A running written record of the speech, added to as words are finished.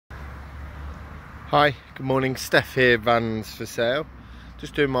Hi, good morning. Steph here, Vans for Sale.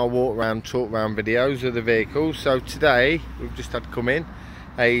 Just doing my walk around, talk around videos of the vehicle. So today we've just had come in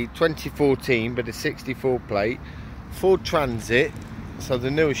a 2014 but a 64 plate Ford Transit, so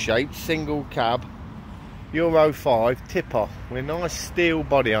the newer shape, single cab, Euro 5 tipper with a nice steel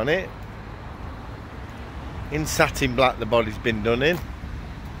body on it. In satin black the body's been done in.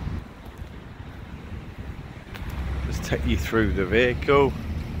 Just take you through the vehicle.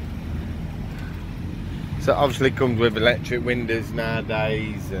 So obviously it comes with electric windows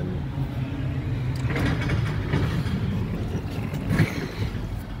nowadays, and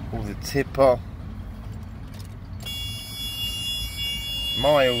all the tipper.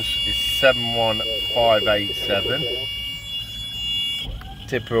 Miles is 71587.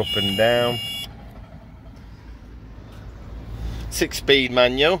 Tipper up and down. 6-speed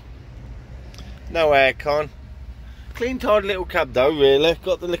manual. No aircon. Clean tidy little cab though, really.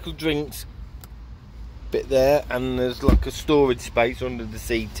 Got the little drinks bit there, and there's like a storage space under the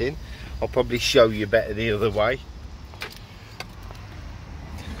seating. I'll probably show you better the other way.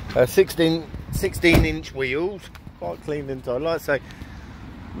 16 inch wheels, quite clean and tight, like I say,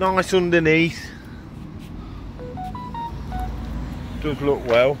 nice underneath, does look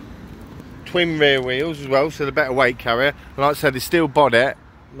well. Twin rear wheels as well, so the better weight carrier. Like I said, the steel bonnet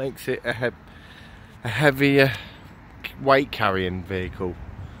makes it a heavier weight carrying vehicle.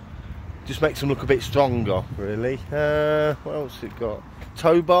 Just makes them look a bit stronger, really. What else it got?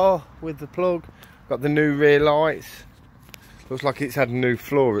 Tow bar with the plug. Got the new rear lights. Looks like it's had a new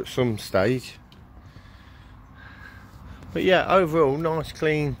floor at some stage. But yeah, overall, nice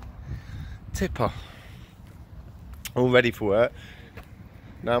clean tipper. All ready for work.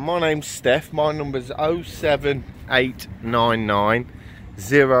 Now, my name's Steph. My number's 07899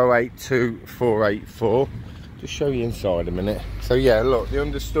 082484. Just show you inside a minute. So yeah, look, the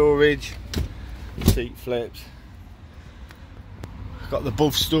under storage, seat flips, got the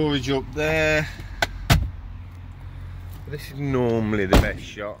above storage up there. This is normally the best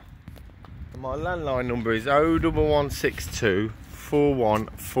shot. And my landline number is 01162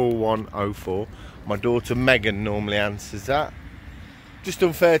 414104. My daughter Megan normally answers that. Just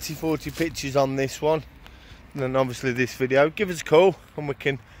done 30-40 pictures on this one, and then obviously this video. Give us a call and we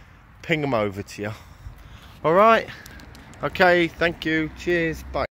can ping them over to you. Alright, okay, thank you, cheers, bye.